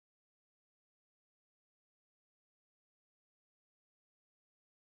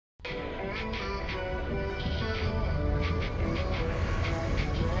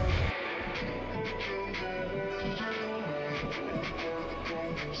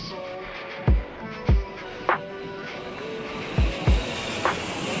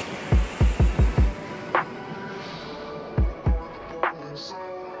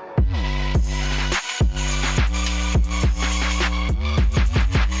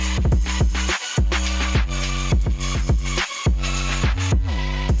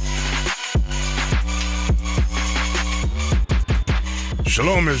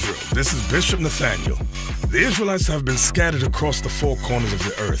Shalom, Israel. This is Bishop Nathaniel. The Israelites have been scattered across the four corners of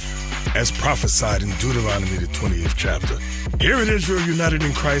the earth, as prophesied in Deuteronomy, the 20th chapter. Here in Israel United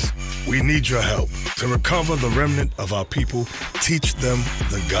in Christ, we need your help to recover the remnant of our people, teach them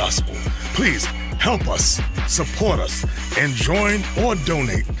the gospel. Please help us, support us, and join or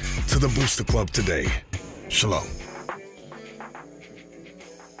donate to the Booster Club today. Shalom.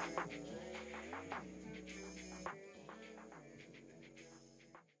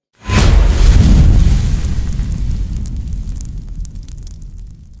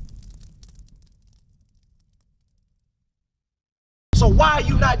 So why are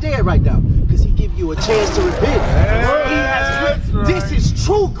you not dead right now? Because he give you a chance to repent. This is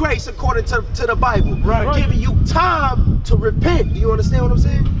true grace according to the Bible. Giving you time to repent. Do you understand what I'm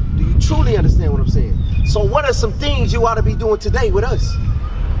saying? Do you truly understand what I'm saying? So what are some things you ought to be doing today with us?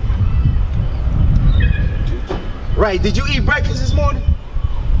 Right, did you eat breakfast this morning?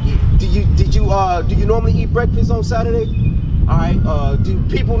 Do you normally eat breakfast on Saturday? All right, do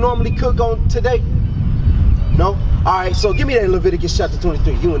people normally cook on today? No? All right, so give me that Leviticus chapter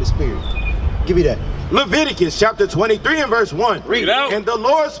 23, you in the spirit. Give me that. Leviticus chapter 23 and verse 1. Read it out. And the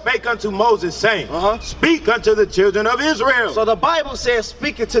Lord spake unto Moses, saying, Speak unto the children of Israel. So the Bible says,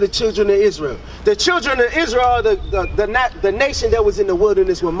 speaking to the children of Israel. The children of Israel are the nation that was in the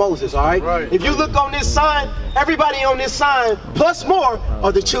wilderness with Moses, all right? If you look on this sign, everybody on this sign, plus more,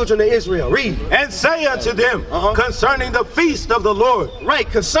 are the children of Israel. Read. And say unto them, concerning the feast of the Lord. Right,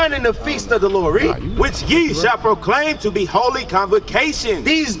 concerning the feast of the Lord. Read. Which ye shall proclaim to be holy convocations.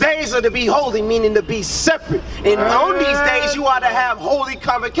 These days are to be holy, meaning to be separate. And on these days, you ought to have holy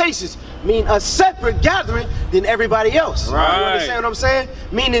convocations, mean a separate gathering than everybody else. You understand what I'm saying?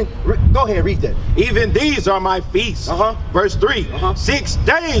 Meaning, go ahead, read that. Even these are my feasts. Verse 3. 6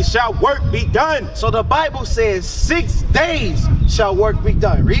 days shall work be done. So the Bible says 6 days shall work be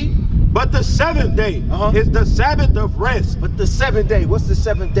done. Read. But the seventh day is the Sabbath of rest. But the seventh day, what's the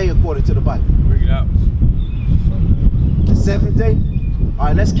seventh day according to the Bible? Bring it out. The seventh day? All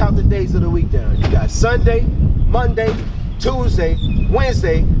right, let's count the days of the week down. You got Sunday, Monday, Tuesday,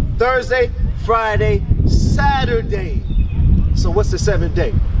 Wednesday, Thursday, Friday, Saturday. So what's the seventh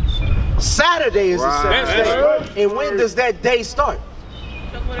day? Saturday is the seventh day. And when does that day start?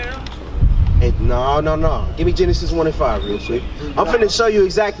 No. Give me Genesis 1 and 5 real quick. I'm finna show you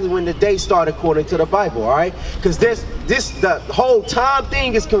exactly when the day started according to the Bible, all right? Because the whole time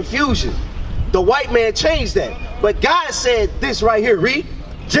thing is confusion. The white man changed that. But God said this right here, read.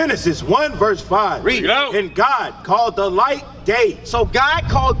 Genesis 1 verse 5. Read. And God called the light day. So God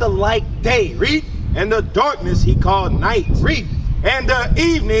called the light day. Read. And the darkness he called night. Read. And the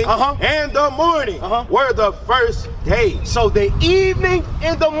evening and the morning were the first day. So the evening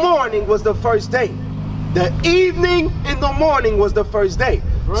and the morning was the first day. The evening and the morning was the first day.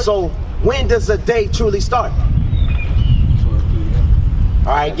 So when does a day truly start? All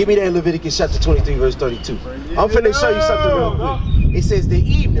right, give me that Leviticus chapter 23 verse 32. I'm finna show you something real quick. It says the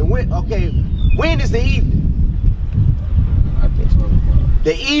evening. When is the evening?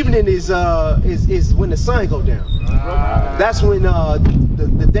 The evening is when the sun go down. That's when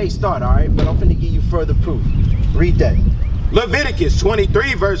the day start, all right? But I'm finna give you further proof. Read that. Leviticus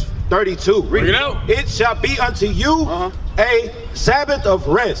 23 verse 32. Read it out. It shall be unto you a Sabbath of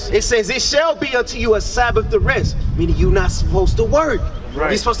rest. It says it shall be unto you a Sabbath of rest, meaning you're not supposed to work.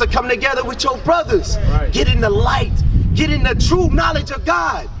 You're supposed to come together with your brothers. Get in the light. Get in the true knowledge of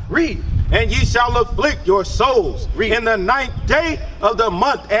God. Read. And ye shall afflict your souls in the 9th day of the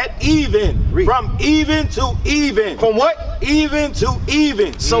month at even. From even to even. From what? Even to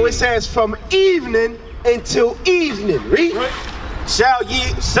even. So it says from evening until evening. Read. Shall ye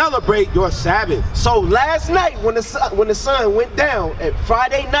celebrate your Sabbath. So last night when the sun went down at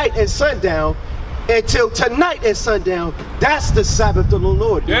Friday night at sundown until tonight at sundown, that's the Sabbath of the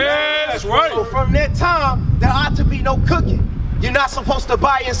Lord. Yeah, that's right. So from that time, there ought to be no cooking. You're not supposed to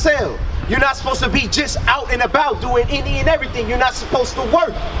buy and sell. You're not supposed to be just out and about doing any and everything. You're not supposed to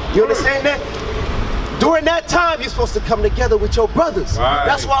work. You understand that? During that time, you're supposed to come together with your brothers. Right.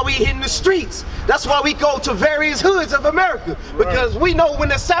 That's why we hit in the streets. That's why we go to various hoods of America. Because we know when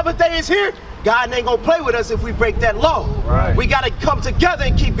the Sabbath day is here, God ain't gonna play with us if we break that law. Right. We gotta come together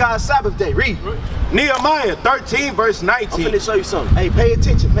and keep God's Sabbath day. Read. Nehemiah 13 verse 19. I'm finna show you something. Hey, pay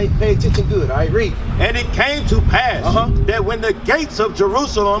attention. Pay attention good. All right, read. And it came to pass that when the gates of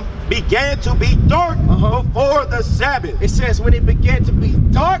Jerusalem began to be dark before the Sabbath. It says when it began to be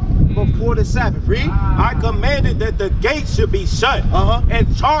dark before the Sabbath. Read. I commanded that the gates should be shut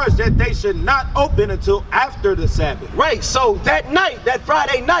and charged that they should not open until after the Sabbath. Right. So that night, that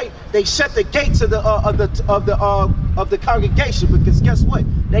Friday night, they shut the gates of the congregation, because guess what?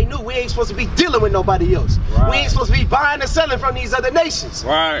 They knew we ain't supposed to be dealing with nobody else. Right. We ain't supposed to be buying and selling from these other nations.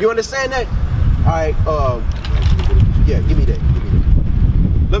 Right. You understand that? All right. Yeah. Give me that.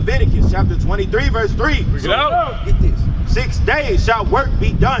 Leviticus chapter 23 verse 3. Get this. 6 days shall work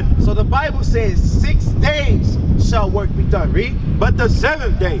be done. So the Bible says 6 days shall work be done. Read. But the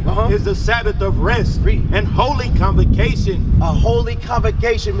 7th day is the Sabbath of rest and holy convocation. A holy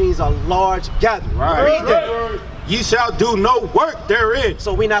convocation means a large gathering. Right. Read that. Ye shall do no work therein.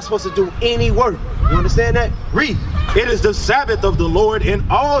 So we're not supposed to do any work. You understand that? Read. It is the Sabbath of the Lord in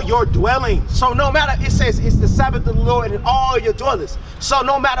all your dwellings. So no matter, it says it's the Sabbath of the Lord in all your dwellings. So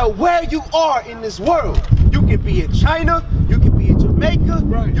no matter where you are in this world, you can be in China, you can be in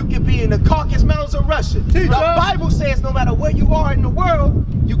Jamaica, you can be in the Caucasus Mountains of Russia. The Bible says no matter where you are in the world,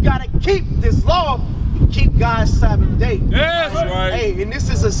 you gotta keep this law and keep God's Sabbath day. Yes, right. Hey, and this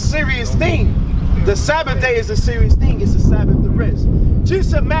is a serious thing. The Sabbath day is a serious thing. It's a Sabbath of rest.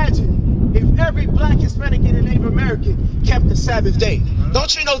 Just imagine if every black, Hispanic, and Native American kept the Sabbath day.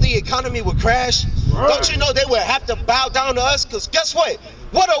 Don't you know the economy would crash? Right. Don't you know they would have to bow down to us? Because guess what?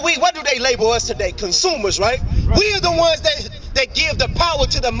 What are we? What do they label us today? Consumers, right? We are the ones that give the power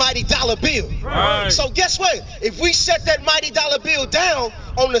to the mighty dollar bill. Right. So guess what? If we shut that mighty dollar bill down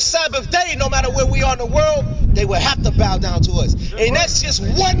on the Sabbath day, no matter where we are in the world, they will have to bow down to us. And that's just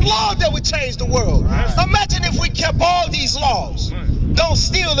one law that would change the world. Right. Imagine if we kept all these laws. Don't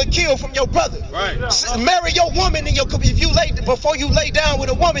steal or kill from your brother. Right. Marry your woman, and before you lay down with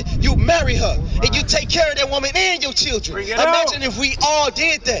a woman, you marry her, and you take care of that woman and your children. Imagine if we all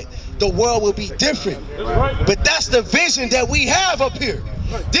did that. The world will be different. But that's the vision that we have up here.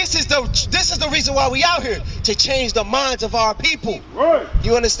 This is the reason why we out here, to change the minds of our people.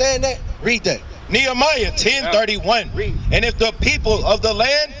 You understand that? Read that. Nehemiah 10:31. And if the people of the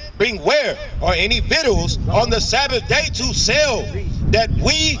land bring ware or any victuals on the Sabbath day to sell, that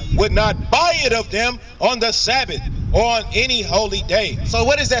we would not buy it of them on the Sabbath or on any holy day. So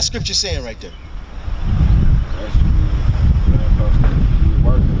what is that scripture saying right there?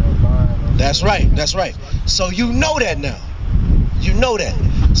 That's right, that's right. So you know that now. You know that.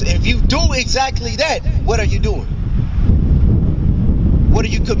 So if you do exactly that, what are you doing? What are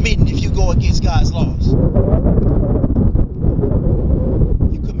you committing if you go against God's laws?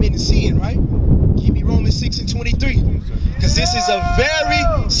 You're committing sin, right? Give me Romans 6:23. Because this is a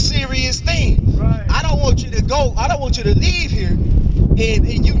very serious thing. I don't want you to go, I don't want you to leave here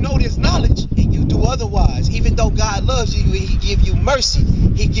and you know this knowledge and you do otherwise. Even though God loves you, he give you mercy,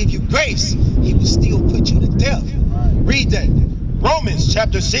 he give you grace, he will still put you to death. Read that. Romans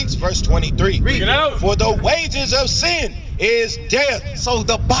chapter 6 verse 23. Read it. For the wages of sin is death. So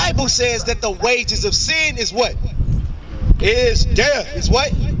the Bible says that the wages of sin is what? Is death. Is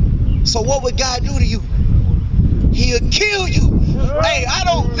what? So what would God do to you? He'll kill you. Hey, I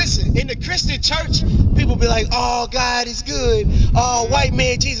don't listen. In the Christian church, people be like, oh, God is good. Oh, white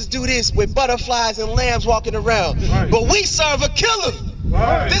man, Jesus do this with butterflies and lambs walking around. But we serve a killer.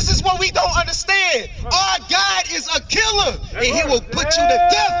 This is what we don't understand. Our God is a killer, and he will put you to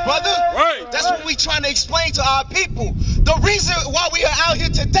death, brother. That's what we trying to explain to our people. The reason why we are out here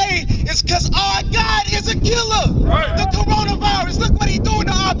today is because our God is a killer. The coronavirus, look what he's doing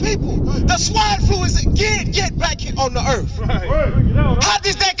to our people. The swine flu is again yet back here on the earth. How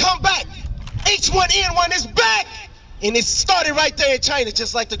does that come back? H1N1 is back. And it started right there in China,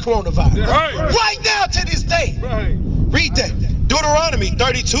 just like the coronavirus. Right now to this day. Read that. Deuteronomy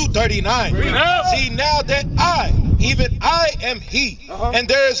 32:39. See now that I, even I am he, and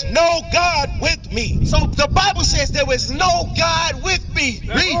there is no God with me. So the Bible says there is no God with me.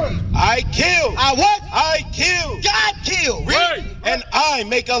 Read. I kill. I what? I kill. God kill. Read. And I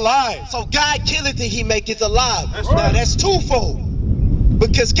make alive. So God killeth and he maketh alive. Now that's twofold.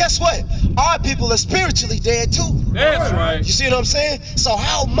 Because guess what? Our people are spiritually dead too. That's right. You see what I'm saying? So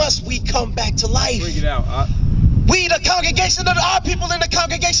how must we come back to life? Bring it out. We the congregation of our people in the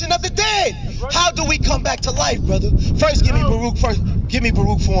congregation of the dead. How do we come back to life, brother? First, give me Baruch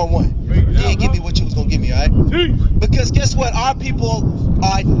 4:1. You ain't give me what you was gonna give me, all right? Because guess what? Our people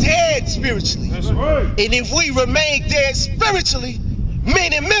are dead spiritually. And if we remain dead spiritually,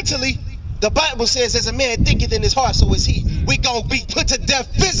 meaning mentally, the Bible says, as a man thinketh in his heart, so is he. We gonna be put to death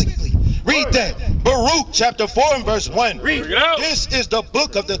physically. Read that. Baruch chapter 4 and verse 1. Read. This is the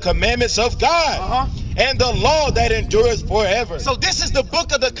book of the commandments of God and the law that endureth forever. So this is the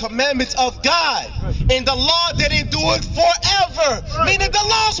book of the commandments of God and the law that endureth forever. Meaning the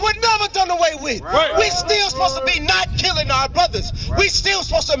laws were never done away with. We still supposed to be not killing our brothers. We still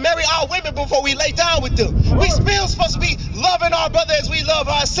supposed to marry our women before we lay down with them. We still supposed to be loving our brother as we love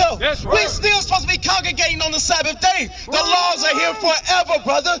ourselves. We still supposed to be congregating on the Sabbath day. The laws are here forever,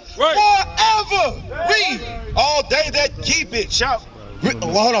 brother. Forever. Read. All they that keep it shall.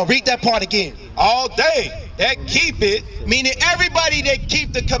 Hold on, read that part again. All they that keep it, meaning everybody that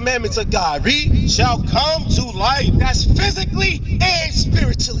keep the commandments of God, read, shall come to life. That's physically and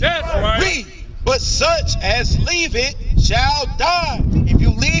spiritually. Read. But such as leave it shall die. If you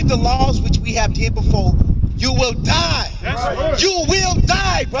leave the laws which we have here before, you will die. You will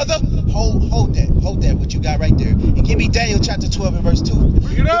die, brother. Hold that, what you got right there. And give me Daniel chapter 12 and verse 2.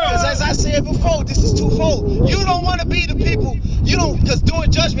 Because as I said before, this is twofold. You don't want to be the people, because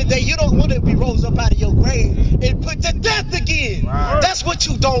during judgment day, you don't want to be rose up out of your grave and put to death again. That's what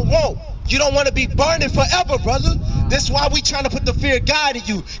you don't want. You don't want to be burning forever, brother. That's why we trying to put the fear of God in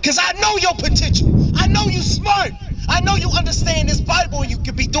you. Because I know your potential. I know you smart. I know you understand this Bible and you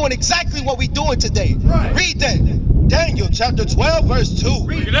could be doing exactly what we're doing today. Read that. Daniel chapter 12 verse 2.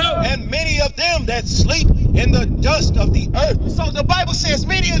 And many of them that sleep in the dust of the earth. So the Bible says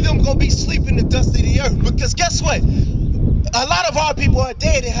many of them gonna be sleeping in the dust of the earth. Because guess what? A lot of our people are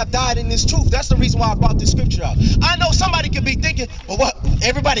dead and have died in this truth. That's the reason why I brought this scripture out. I know somebody could be thinking, well, what?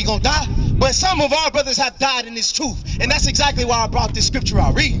 Everybody gonna die? But some of our brothers have died in this truth. And that's exactly why I brought this scripture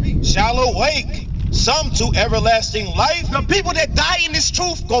out. Read. Shall awake some to everlasting life. The people that die in this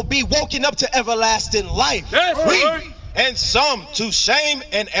truth gonna be woken up to everlasting life. Read. And some to shame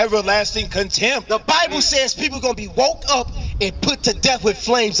and everlasting contempt. The Bible says people gonna be woke up and put to death with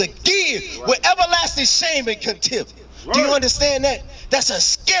flames again, with everlasting shame and contempt. Do you understand that? That's a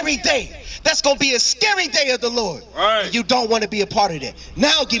scary day. That's gonna be a scary day of the Lord. And you don't want to be a part of that.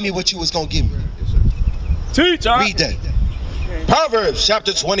 Now give me what you was gonna give me. Teach. Read that. Proverbs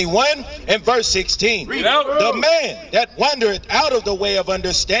chapter 21 and verse 16. The man that wandereth out of the way of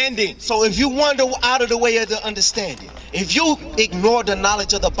understanding. So if you wander out of the way of the understanding, if you ignore the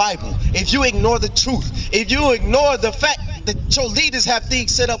knowledge of the Bible, if you ignore the truth, if you ignore the fact that your leaders have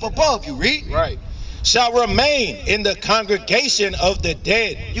things set up above you, read. Shall remain in the congregation of the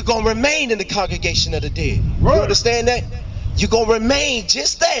dead. You're going to remain in the congregation of the dead. You understand that? You're going to remain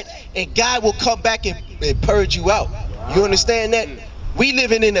just that, and God will come back and purge you out. You understand that? We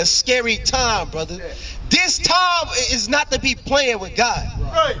living in a scary time, brother. This time is not to be playing with God.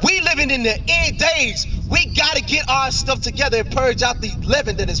 We living in the end days. We got to get our stuff together and purge out the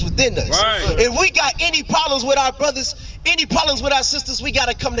leaven that is within us. If we got any problems with our brothers, any problems with our sisters, we got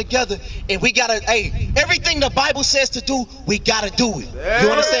to come together and we got to, everything the Bible says to do, we got to do it. You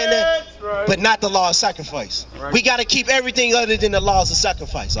understand that? But not the law of sacrifice. We got to keep everything other than the laws of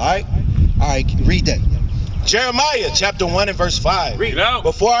sacrifice, all right? All right, read that. Jeremiah chapter 1 and verse 5.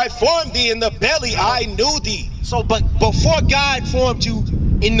 Before I formed thee in the belly, I knew thee. So, but before God formed you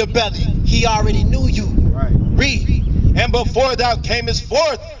in the belly, he already knew you. Read. And before thou camest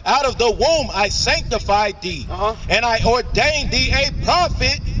forth out of the womb, I sanctified thee. And I ordained thee a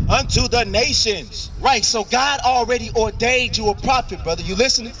prophet unto the nations. Right, so God already ordained you a prophet, brother. You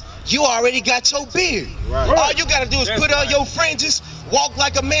listening? You already got your beard. All you got to do is put on your fringes, walk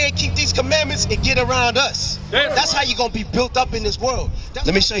like a man, keep these commandments, and get around us. That's how you're going to be built up in this world.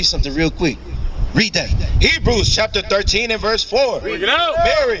 Let me show you something real quick. Read that. Hebrews chapter 13 and verse 4.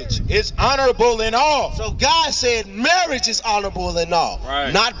 Marriage is honorable in all. So God said marriage is honorable in all.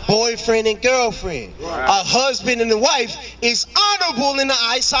 Not boyfriend and girlfriend. A husband and a wife is honorable in the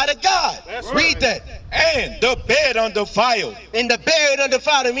eyesight of God. Read that. And the bed undefiled. And the bed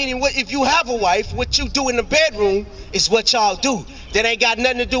undefiled, meaning if you have a wife, what you do in the bedroom is what y'all do. That ain't got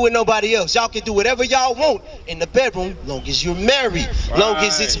nothing to do with nobody else. Y'all can do whatever y'all want in the bedroom, long as you're married, long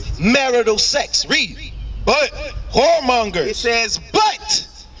as it's marital sex. Read. But whoremongers. It says but,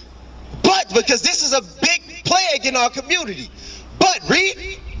 because this is a big plague in our community. But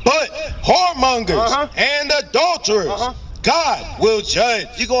read. But whoremongers and adulterers, God will judge.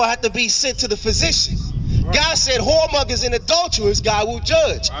 You're going to have to be sent to the physician. God said whoremongers and adulterers, God will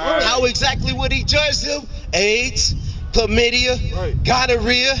judge. How exactly would he judge them? AIDS, chlamydia,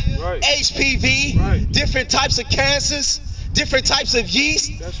 gonorrhea, HPV, different types of cancers. different types of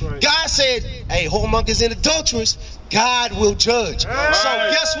yeast. That's right. God said, hey, whoremongers and adulterers, God will judge. Right. So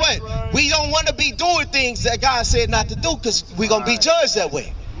guess what? Right. We don't want to be doing things that God said not to do because we're going to be judged that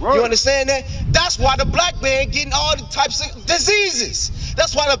way. Right. You understand that? That's why the black man getting all the types of diseases.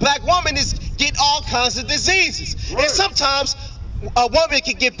 That's why the black woman is getting all kinds of diseases. Right. And sometimes a woman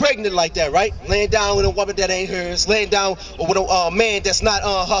can get pregnant like that, right? Laying down with a woman that ain't hers, laying down with a man that's not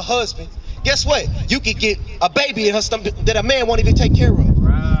her husband. Guess what? You can get a baby in her stomach that a man won't even take care of.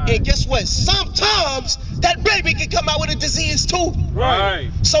 Right. And guess what? Sometimes that baby can come out with a disease too. Right.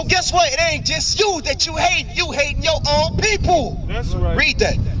 So guess what? It ain't just you that you hate. You hating your own people. That's right. Read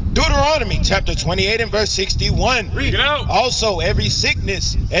that. Deuteronomy chapter 28 and verse 61. Read it out. Also every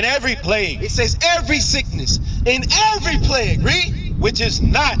sickness and every plague. It says every sickness and every plague. Read. Which is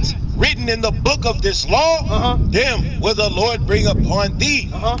not written in the book of this law, them will the Lord bring upon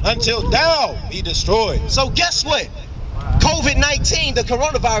thee until thou be destroyed. So guess what? COVID-19, the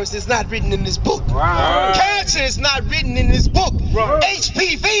coronavirus, is not written in this book. Right. Cancer is not written in this book. Right.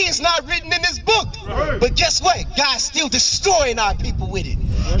 HPV is not written in this book. Right. But guess what? God's still destroying our people with it.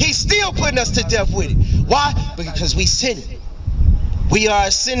 He's still putting us to death with it. Why? Because we sinning. We are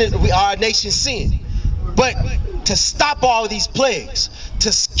a sinner. We are a nation sin. But to stop all these plagues,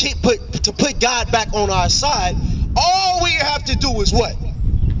 to put God back on our side, all we have to do is what?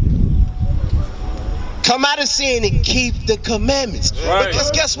 Come out of sin and keep the commandments. Right. Because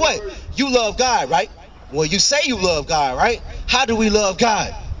guess what? You love God, right? Well, you say you love God, right? How do we love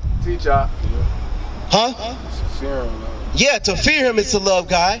God? Teach y'all. Huh? Yeah, to fear him is to love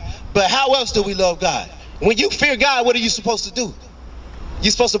God. But how else do we love God? When you fear God, what are you supposed to do?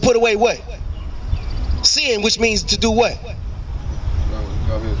 You're supposed to put away what? Sin, which means to do what?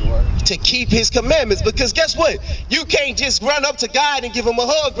 To keep his commandments. Because guess what? You can't just run up to God and give him a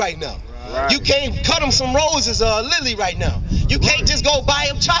hug right now. Right. You can't cut him some roses or a lily right now. You can't just go buy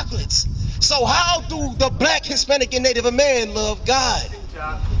him chocolates. So how do the black, Hispanic, and Native American love God?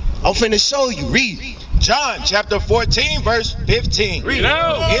 I'm finna show you. Read. John chapter 14 verse 15. Read it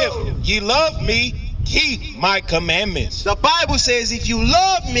out. If ye love me, keep my commandments. The Bible says if you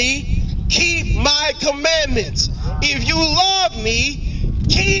love me, keep my commandments. If you love me,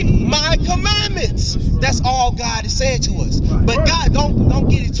 keep my commandments. That's all God is saying to us. But God, don't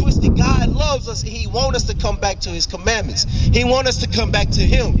get it twisted. God loves us and he wants us to come back to his commandments. He wants us to come back to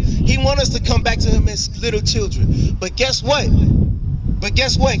him. He wants us to come back to him as little children. But guess what?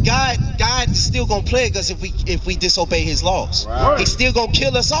 God is still gonna plague us if we disobey his laws. Right. He's still gonna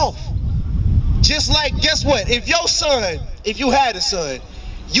kill us off. Just like, guess what? If your son, if you had a son,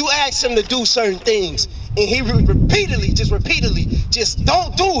 you ask him to do certain things and he repeatedly just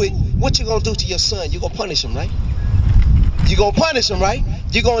don't do it, what you gonna do to your son? You gonna punish him, right? You gonna punish him, right?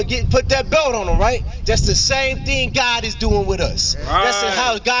 You gonna put that belt on him, right? That's the same thing God is doing with us. Right. That's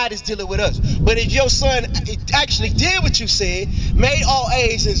how God is dealing with us. But if your son actually did what you said, made all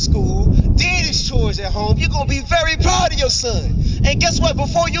A's in school, did his chores at home, you're gonna be very proud of your son. And guess what?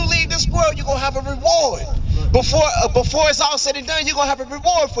 Before you leave this world, you're gonna have a reward. Before it's all said and done, you're gonna have a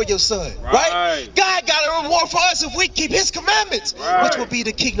reward for your son, right? God got a reward for us if we keep his commandments, which will be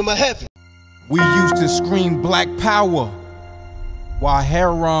the kingdom of heaven. We used to scream black power while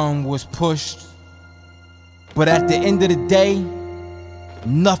heroin was pushed. But at the end of the day,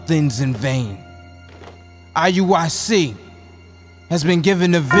 nothing's in vain. IUIC has been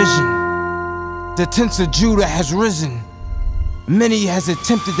given a vision. The tents of Judah has risen. Many has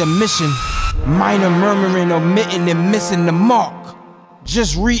attempted the mission, minor murmuring, omitting, and missing the mark.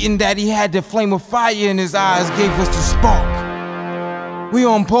 Just reading that he had the flame of fire in his eyes gave us the spark. We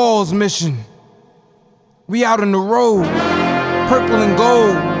on Paul's mission. We out on the road, purple and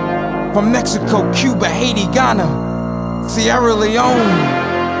gold, from Mexico, Cuba, Haiti, Ghana, Sierra Leone.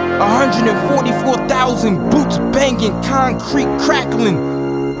 144,000 boots banging, concrete crackling.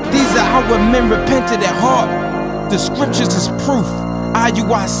 These are our men repented at heart. The scriptures is proof.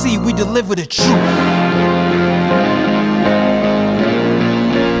 IUIC, we deliver the truth.